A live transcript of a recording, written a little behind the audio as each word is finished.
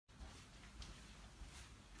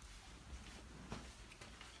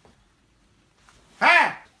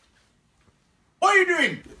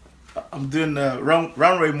I'm doing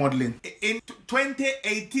runway modeling. In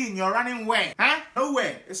 2018, you're running where? Huh?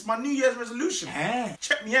 Nowhere. It's my New Year's resolution.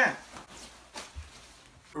 Check me out.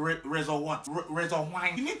 Rezo what? Rezo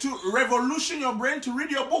wine. You need to revolution your brain to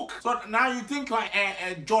read your book. So now you think like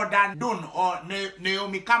Jordan Dunn or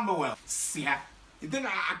Naomi Campbell. See, you think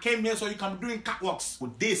I came here so you can be doing catwalks?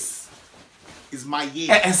 Well, this is my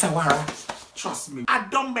year. Sawara, trust me. I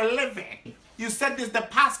don't believe it. You said this the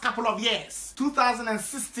past couple of years.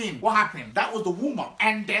 2016, what happened? That was the warm-up.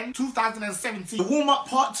 And then 2017, the warm-up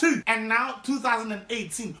part 2. And now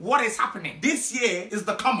 2018, what is happening? This year is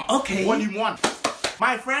the come-up. Okay. Volume 1.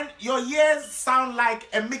 My friend, your years sound like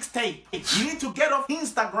a mixtape. You need to get off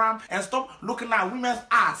Instagram and stop looking at women's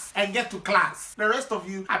ass and get to class. The rest of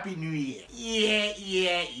you, Happy New Year.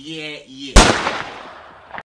 Yeah.